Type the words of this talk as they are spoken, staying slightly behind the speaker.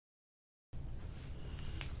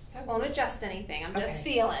So I won't adjust anything. I'm just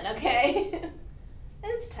feeling, okay? And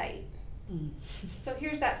it's tight. So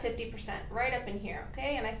here's that 50% right up in here,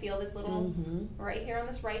 okay? And I feel this little right here on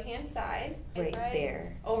this right-hand side. Right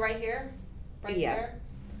there. Oh, right here? Right there?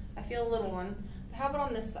 I feel a little one. How about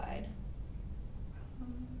on this side?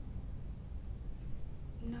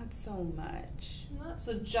 Not so much.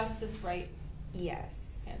 So just this right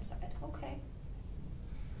hand side. Okay.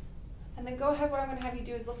 And then go ahead. What I'm going to have you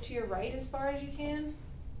do is look to your right as far as you can.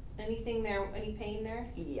 Anything there? Any pain there?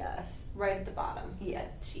 Yes. Right at the bottom.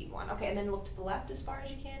 Yes. Sheet 1. Okay, and then look to the left as far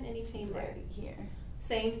as you can. Any pain there? Right here.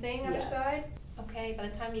 Same thing, other side? Okay, by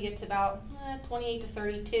the time you get to about 28 to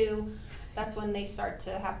 32, that's when they start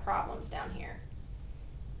to have problems down here.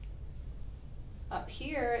 Up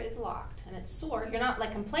here is locked and it's sore. You're not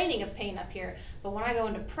like complaining of pain up here, but when I go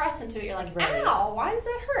into press into it, you're like, ow, why does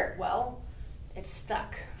that hurt? Well, it's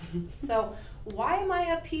stuck. So why am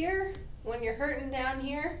I up here when you're hurting down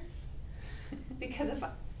here? Because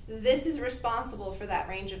this is responsible for that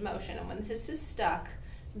range of motion, and when this is stuck,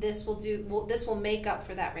 this will make up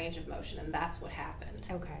for that range of motion, and that's what happened.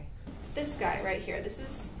 Okay. This guy right here, this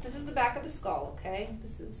is the back of the skull, okay?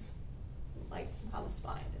 This is like how the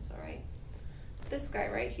spine is, all right? This guy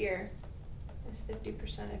right here is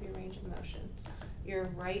 50% of your range of motion. You're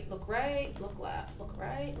right, look left, look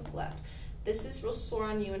right, look left. This is real sore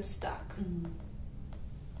on you and stuck.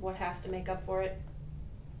 What has to make up for it?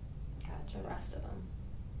 The rest of them.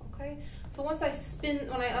 Okay? So once I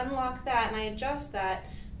when I unlock that and I adjust that,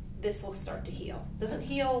 this will start to heal. Doesn't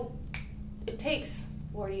heal, it takes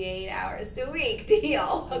 48 hours to a week to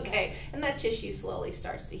heal. Okay? And that tissue slowly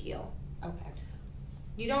starts to heal. Okay.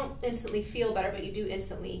 You don't instantly feel better, but you do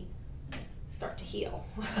instantly start to heal.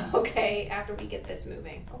 Okay? After we get this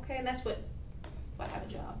moving. Okay? And that's why I have a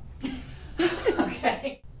job.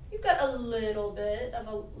 Okay? You've got a little bit of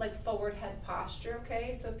a forward head posture,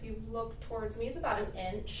 okay? So if you look towards me, it's about an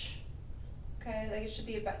inch. Okay, like it should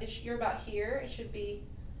be you're about here, it should be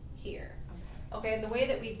here. Okay, and the way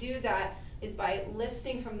that we do that is by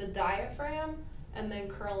lifting from the diaphragm and then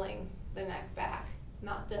curling the neck back,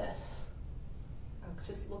 not this. It's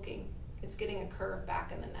just it's getting a curve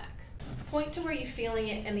back in the neck. Point to where you're feeling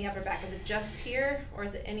it in the upper back. Is it just here or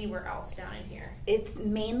is it anywhere else down in here? It's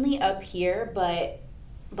mainly up here, but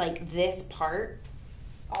like this part.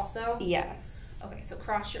 Also? Yes. Okay, so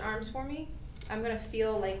cross your arms for me. I'm going to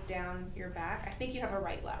feel like down your back. I think you have a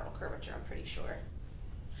right lateral curvature, I'm pretty sure.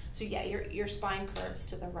 So yeah, your spine curves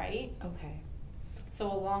to the right. Okay. So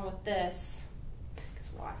along with this, because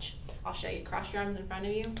watch, I'll show you. Cross your arms in front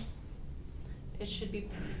of you. It should be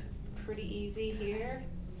pretty easy here.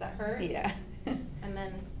 Does that hurt? Yeah. And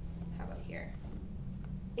then, how about here?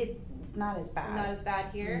 It's not as bad. Not as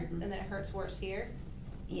bad here, and then it hurts worse here.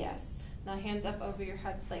 Yes. Now hands up over your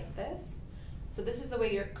head like this. So this is the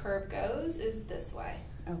way your curve goes, is this way.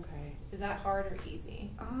 Okay. Is that hard or easy?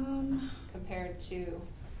 Compared to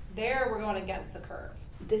there, we're going against the curve.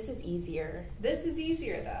 This is easier. This is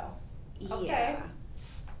easier though. Okay. Yeah.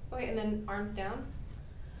 Okay, and then arms down.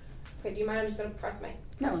 Okay, do you mind? I'm just going to press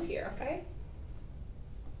here, okay?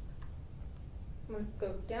 I'm going to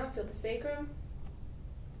go down, feel the sacrum.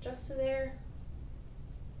 Just to there.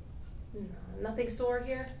 No, nothing sore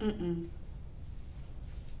here? Mm-mm.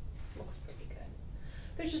 Looks pretty good.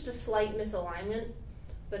 There's just a slight misalignment,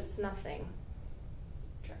 but it's nothing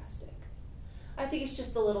drastic. I think it's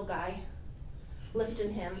just the little guy.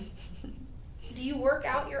 Lifting him. Do you work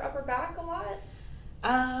out your upper back a lot?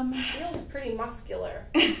 Feels pretty muscular.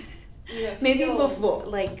 Maybe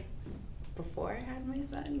before I had my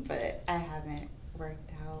son, but I haven't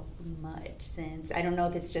worked out much since. I don't know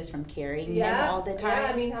if it's just from carrying him all the time.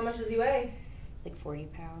 Yeah, I mean, how much does he weigh? Like 40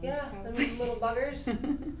 pounds. Yeah, them little buggers.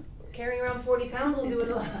 Carrying around 40 pounds will do it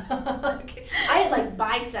a lot. I had like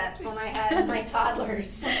biceps when I had my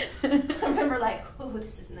toddlers. I remember like, oh,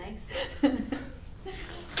 this is nice.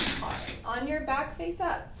 All right, on your back, face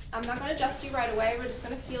up. I'm not going to adjust you right away. We're just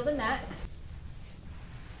going to feel the neck.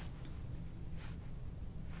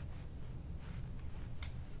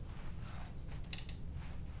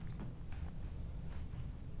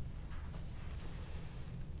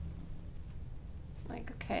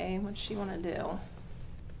 Like, okay, what's she want to do?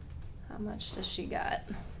 How much does she got?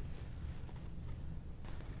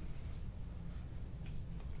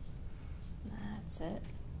 That's it.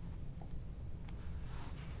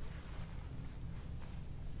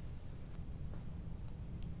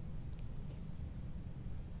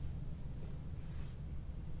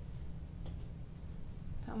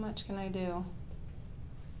 How much can I do? You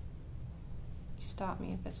stop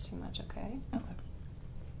me if it's too much, okay? Okay.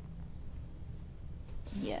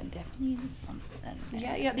 Yeah, definitely something.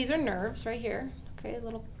 Yeah, these are nerves right here, Okay, a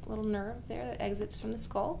little nerve there that exits from the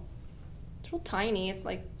skull. It's real tiny. It's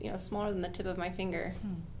like, you know, smaller than the tip of my finger.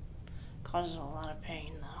 Causes a lot of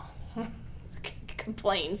pain though.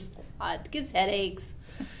 Complains. It gives headaches.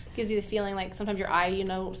 Gives you the feeling like sometimes your eye, you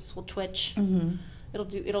know, will twitch. Mm-hmm.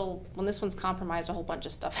 It'll when this one's compromised, a whole bunch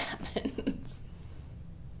of stuff happens.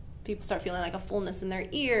 People start feeling like a fullness in their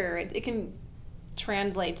ear. It can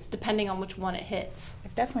translate depending on which one it hits.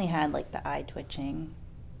 I've definitely had like the eye twitching.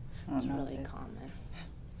 It's really common.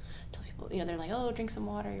 Tell people, you know, they're like, oh, drink some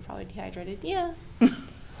water, you're probably dehydrated. Yeah,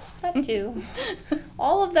 that too.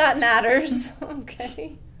 All of that matters.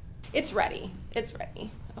 Okay. It's ready. It's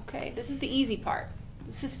ready. Okay, this is the easy part.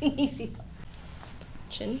 This is the easy part.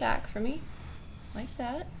 Chin back for me. Like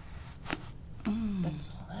that. That's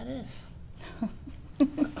all that is.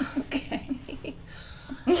 Okay.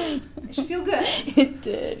 It should feel good. It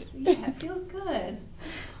did. Yeah, it feels good.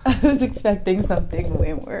 I was expecting something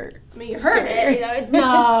way more. I mean, you heard it. You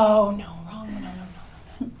know, no, wrong.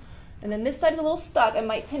 No. And then this side's a little stuck. It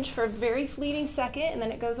might pinch for a very fleeting second, and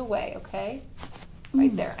then it goes away, okay?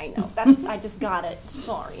 Right there, I know. I just got it.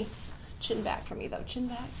 Sorry. Chin back for me, though. Chin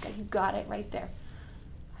back. You got it right there.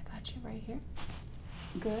 I got you right here.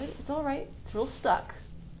 Good. It's all right. It's real stuck.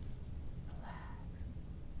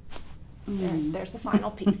 Relax. There's the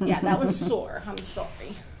final piece. Yeah, that one's sore. I'm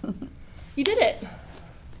sorry. You did it.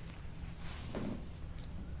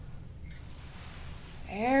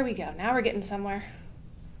 There we go. Now we're getting somewhere.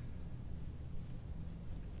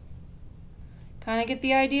 Kind of get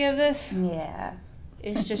the idea of this? Yeah.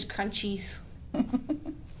 It's just crunchies.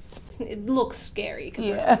 It looks scary because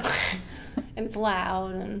and it's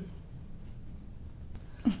loud and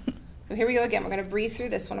so here we go again. We're going to breathe through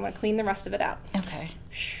this one. I'm going to clean the rest of it out. Okay.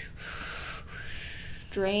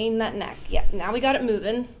 Drain that neck. Yeah, now we got it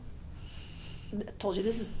moving. I told you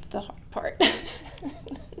this is the hard part.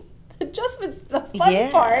 Adjustment's the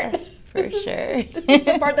fun part. For sure. This is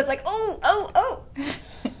the part that's like, oh.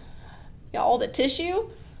 Yeah, all the tissue.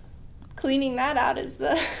 Cleaning that out is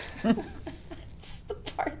it's the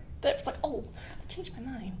part that's like, oh, I changed my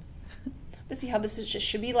mind. But see how this is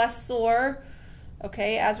should be less sore.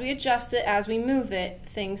 Okay, as we adjust it, as we move it,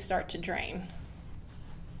 things start to drain.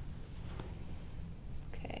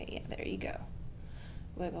 Okay, yeah, there you go.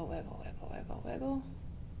 Wiggle, wiggle, wiggle, wiggle, wiggle.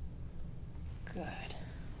 Good.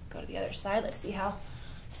 Go to the other side. Let's see how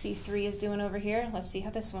C3 is doing over here. Let's see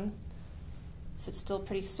how this one. It's still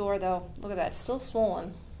pretty sore though. Look at that, it's still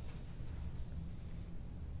swollen.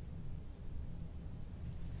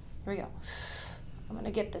 Here we go. I'm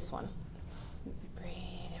gonna get this one.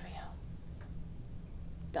 Breathe, there we go.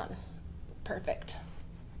 Done. Perfect.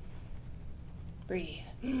 Breathe.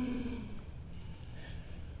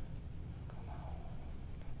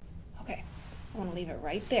 Okay, I wanna leave it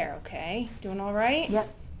right there, okay? Doing all right?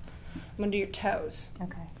 Yep. I'm gonna do your toes.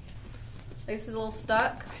 Okay. This is a little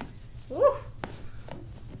stuck. Woo!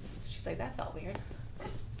 She's like, that felt weird.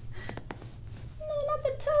 No, not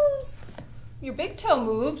the toes. Your big toe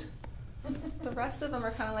moved. The rest of them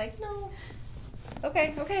are kind of like, no.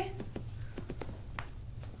 Okay.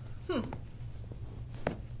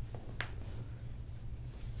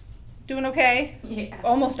 Doing okay? Yeah.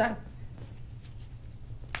 Almost done.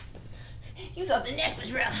 You thought the neck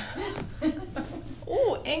was rough.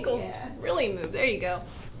 Oh, ankles really moved. There you go.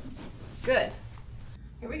 Good.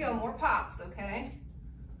 Here we go, more pops, okay?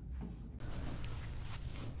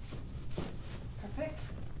 Perfect.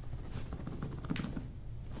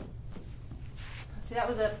 See, that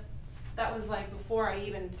was like before I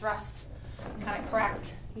even thrust, kind of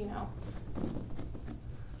cracked, you know.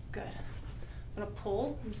 Good. I'm gonna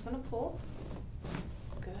pull. I'm just gonna pull.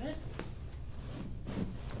 Good.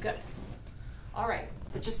 Good. All right,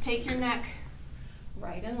 but just take your neck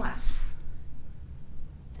right and left.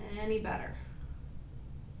 Any better?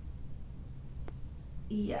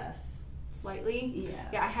 Yes. Slightly? Yeah.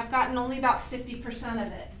 Yeah, I have gotten only about 50%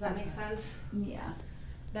 of it. Does that make sense? Yeah.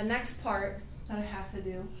 The next part that I have to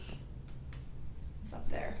do is up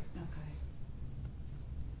there. Okay.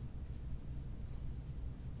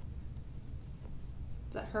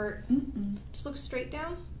 Does that hurt? Mm-mm. Just look straight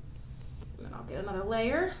down. And then I'll get another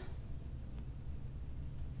layer.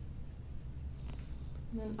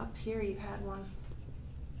 And then up here you had one.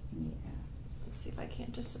 Yeah. Let's see if I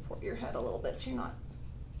can't just support your head a little bit so you're not.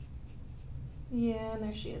 Yeah, and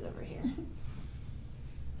there she is over here.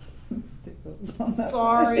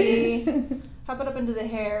 Sorry. How about up into the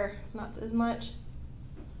hair? Not as much?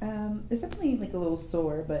 It's definitely like a little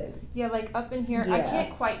sore, but Yeah, like up in here. I Yeah.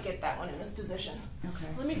 can't quite get that one in this position. okay.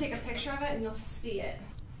 Let me take a picture of it and you'll see it.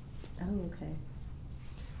 Oh, okay.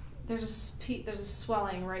 There's a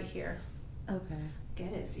swelling right here. Okay.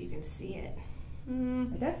 Get it so you can see it. I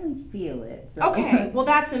definitely feel it. So. Okay, well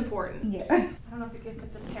that's important. Yeah. I don't know if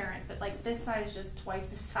it's apparent, but like this side is just twice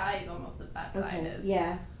the size almost that side is.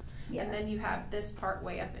 Yeah. And then you have this part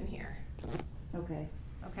way up in here. Okay.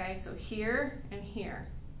 Okay, so here and here.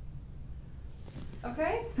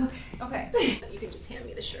 Okay? Okay. Okay. You can just hand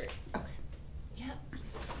me the shirt. Okay. Yep.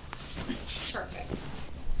 Perfect.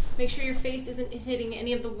 Make sure your face isn't hitting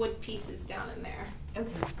any of the wood pieces down in there.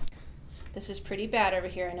 Okay. This is pretty bad over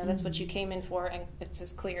here. I know that's what you came in for, and it's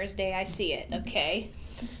as clear as day I see it, okay?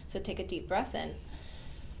 So take a deep breath in.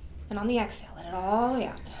 And on the exhale, let it all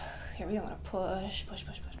out. Here we go. I'm going to push, push,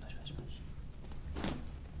 push, push, push, push, push.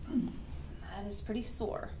 That is pretty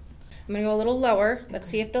sore. I'm going to go a little lower. Let's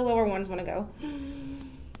see if the lower ones want to go.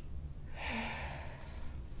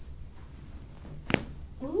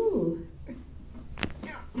 Ooh.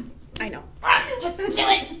 I know. Just do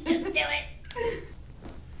it. Just do it.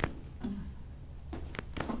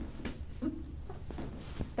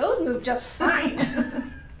 Those move just fine.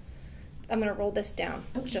 I'm going to roll this down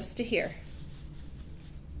just to here.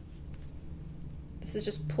 This is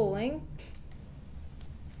just pulling.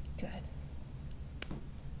 Good.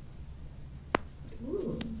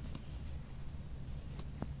 Ooh.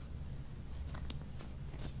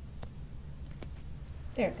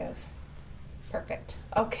 There it goes. Perfect.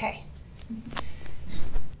 Okay.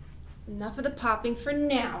 Enough of the popping for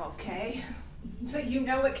now, okay? But you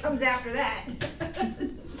know what comes after that.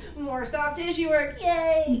 More soft tissue work.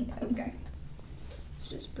 Yay! Okay. So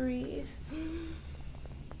just breathe.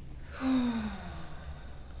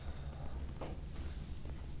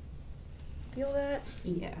 Feel that?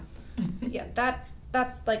 Yeah. Yeah,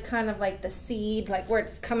 that's like kind of like the seed, like where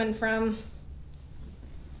it's coming from.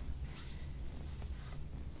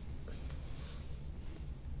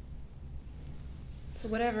 So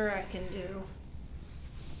whatever I can do.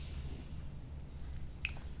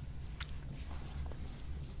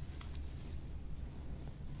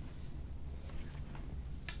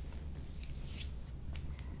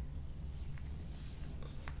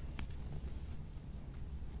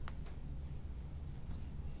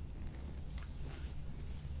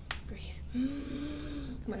 Breathe.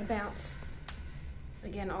 I'm gonna bounce.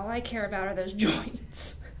 Again, all I care about are those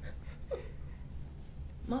joints.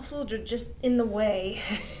 Muscles are just in the way.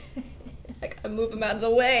 I gotta move them out of the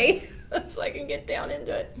way so I can get down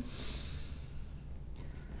into it.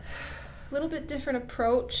 A little bit different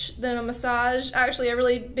approach than a massage. Actually, a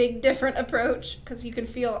really big different approach because you can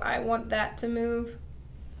feel I want that to move.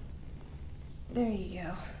 There you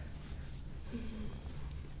go.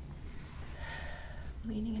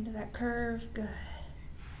 Leaning into that curve. Good.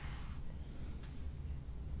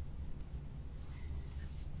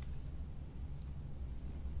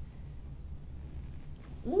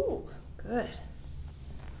 Ooh, good.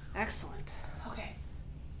 Excellent. Okay.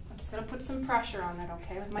 I'm just going to put some pressure on it,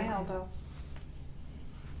 okay, with my elbow.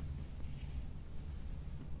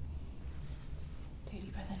 Take a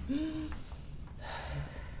deep breath in.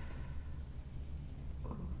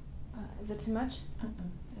 Is it too much?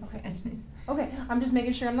 Okay. Okay, I'm just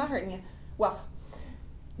making sure I'm not hurting you. Well,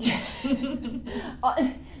 none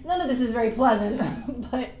of this is very pleasant,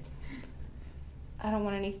 but I don't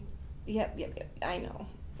want any... Yep, I know.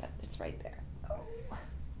 It's right there. Oh.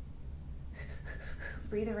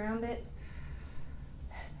 Breathe around it.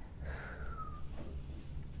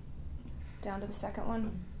 Down to the second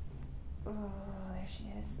one. Oh, there she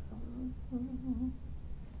is.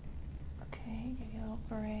 Okay, give you a little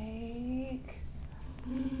break.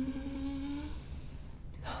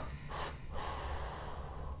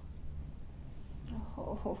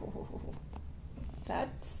 Oh,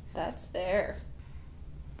 that's there.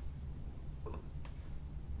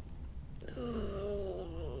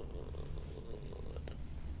 Good.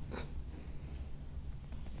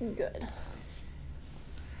 Good.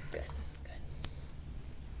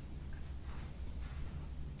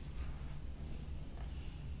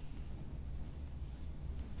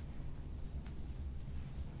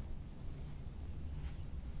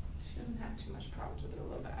 She doesn't have too much problems with her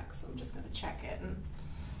low back, so I'm just going to check it and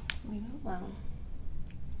leave it alone.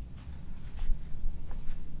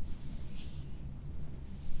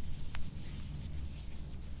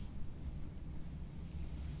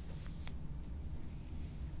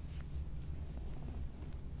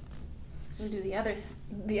 We do the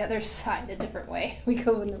other side a different way. We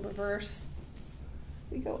go in the reverse.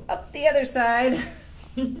 We go up the other side.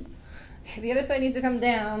 The other side needs to come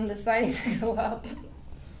down. This side needs to go up.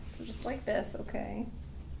 So just like this, okay.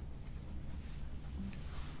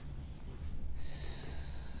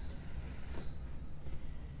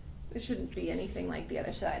 It shouldn't be anything like the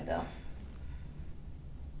other side, though.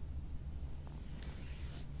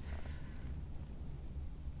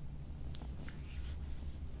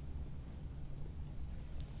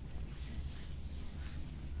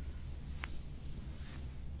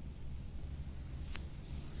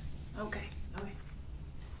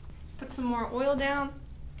 Put some more oil down.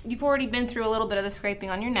 You've already been through a little bit of the scraping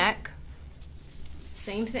on your neck.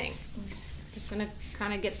 Same thing. Just gonna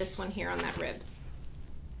kind of get this one here on that rib.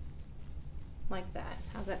 Like that.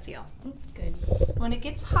 How's that feel? Good. When it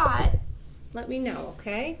gets hot, let me know,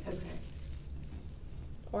 okay? Okay.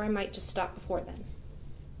 Or I might just stop before then.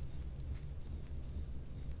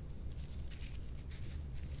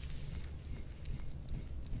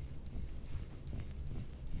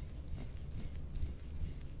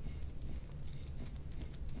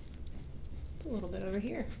 A little bit over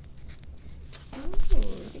here. Oh,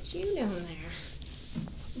 look at you down there.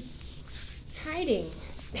 Hiding.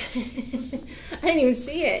 I didn't even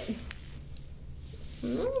see it.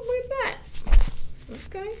 Oh, where's that?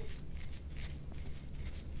 Okay.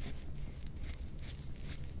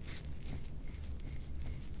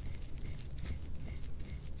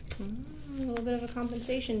 A little bit of a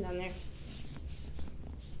compensation down there.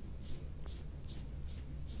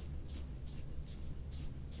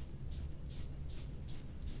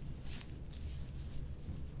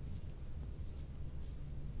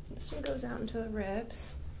 This one goes out into the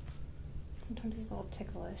ribs. Sometimes it's a little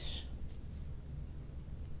ticklish.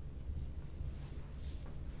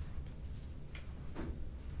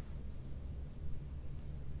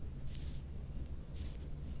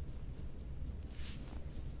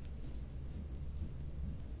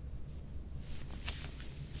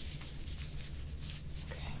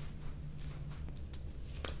 Okay.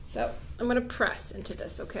 So I'm going to press into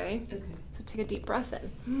this, okay? Okay. So take a deep breath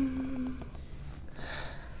in.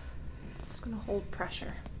 Just going to hold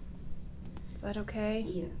pressure. Is that okay?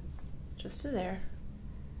 Yes. Just to there.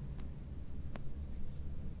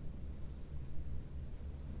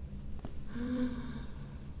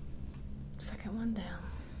 Second one down.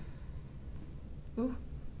 Ooh,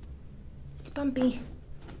 it's bumpy.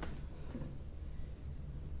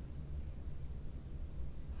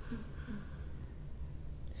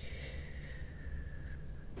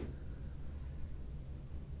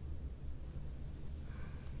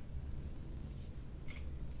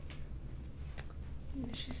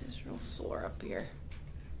 She's just real sore up here.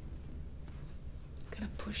 Gonna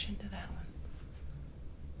push into that one.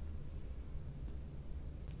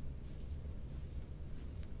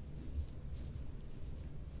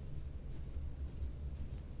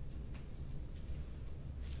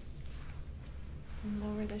 And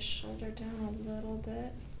lower this shoulder down a little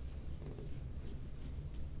bit.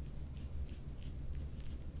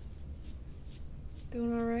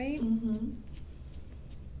 Doing all right? Mm-hmm.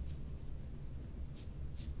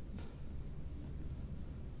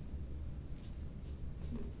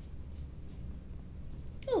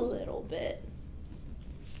 A little bit.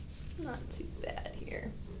 Not too bad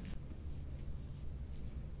here.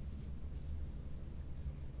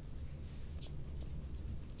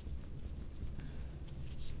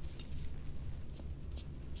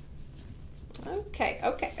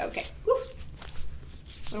 Okay. Whew.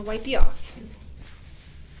 I'm gonna wipe you off.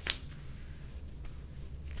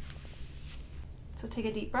 So take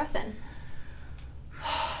a deep breath in.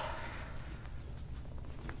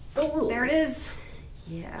 Oh, There it is.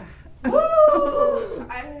 Yeah. Woo!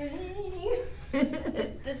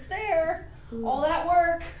 It's there. All that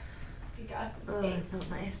work. You got Oh, it. that felt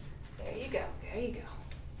nice. There you go. There you go.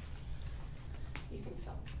 You can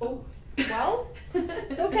film. Oh, well,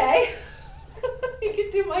 it's okay. You can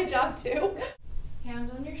do my job too.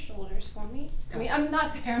 Hands on your shoulders for me. I mean, I'm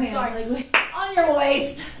not there. I'm sorry. On your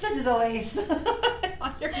waist. This is a waist.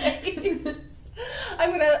 On your waist. I'm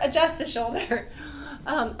going to adjust the shoulder.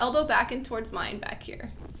 Elbow back and towards mine back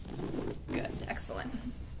here. Good. Excellent.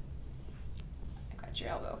 I got your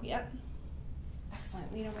elbow. Yep.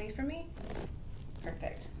 Excellent. Lean away from me.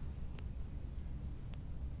 Perfect.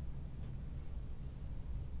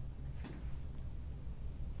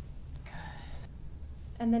 Good.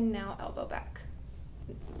 And then now elbow back.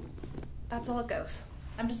 That's all it goes.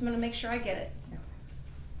 I'm just going to make sure I get it.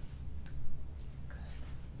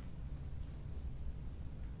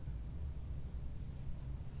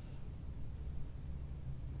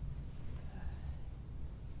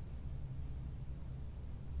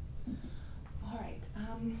 All right.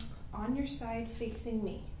 On your side facing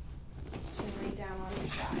me. And lay down on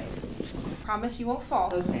your side. Promise you won't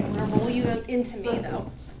fall. Okay. I'm going to roll you into me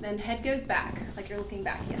though. Then head goes back, like you're looking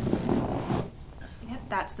back, yes. Yep,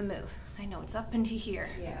 that's the move. I know, it's up into here.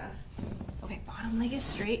 Yeah. Okay, bottom leg is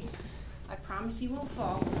straight. I promise you won't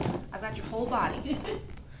fall. I've got your whole body.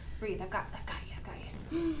 Breathe, I've got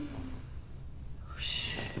you.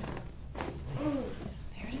 Whoosh.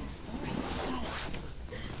 There it is. All right, got it.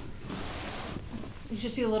 You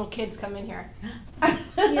should see the little kids come in here.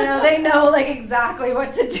 You know, they know like exactly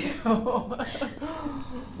what to do.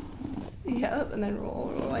 Yep, and then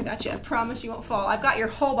roll, roll. I got you. I promise you won't fall. I've got your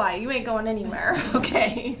whole body. You ain't going anywhere.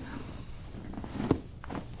 Okay.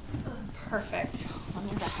 Perfect. On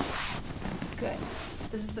your back. Good.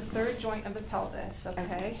 This is the third joint of the pelvis,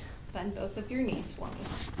 okay? Bend both of your knees for me.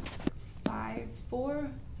 5, 4,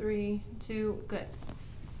 3, 2, good.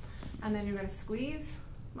 And then you're gonna squeeze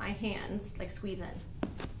my hands, like squeeze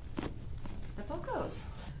in. That's all it goes.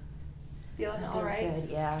 Feeling all right? Good,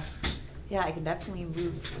 yeah. Yeah, I can definitely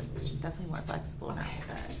move. Definitely more flexible now with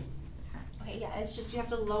that. Okay, yeah, it's just you have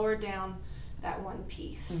to lower down that one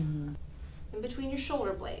piece. Mm-hmm. In between your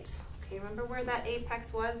shoulder blades. Okay, remember where that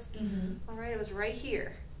apex was? Mm-hmm. All right, it was right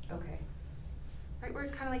here. Okay. Right where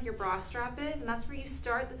kind of like your bra strap is, and that's where you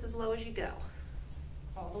start. This as low as you go.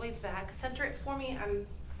 All the way back. Center it for me.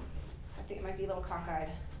 I think it might be a little cockeyed.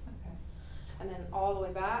 Okay. And then all the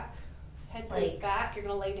way back. Head lays back. You're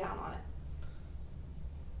gonna lay down on it.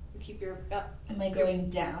 You keep your belt. Am I going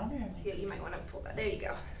down or am I? Yeah, you might want to pull that. There you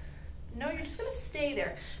go. No, you're just gonna stay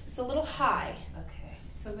there. It's a little high. Okay.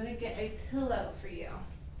 So I'm gonna get a pillow for you.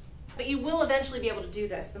 But you will eventually be able to do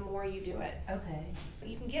this the more you do it. Okay. But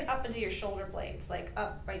you can get up into your shoulder blades, like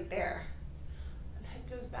up right there. And head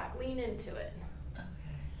goes back. Lean into it. Okay.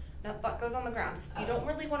 Now butt goes on the ground. You don't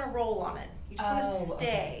really want to roll on it. You just want to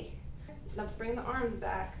stay. Okay. Now bring the arms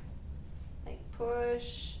back. Like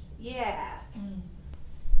push. Yeah.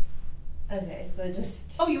 Okay, so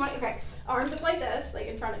just. Oh, you want okay. Arms up like this, like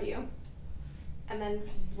in front of you. And then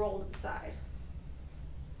roll to the side.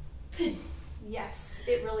 Yes,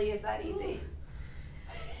 it really is that easy.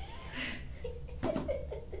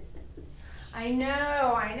 I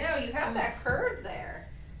know. You have that curve there.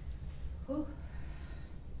 Whew.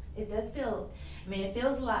 It does feel, I mean, it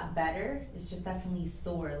feels a lot better. It's just definitely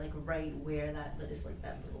sore, like right where that is, like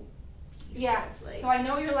that little piece. Yeah, Like, so I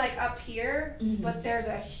know you're like up here, Mhm. but there's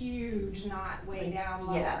a huge knot way Like, down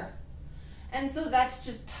lower. yeah. And so that's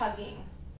just tugging.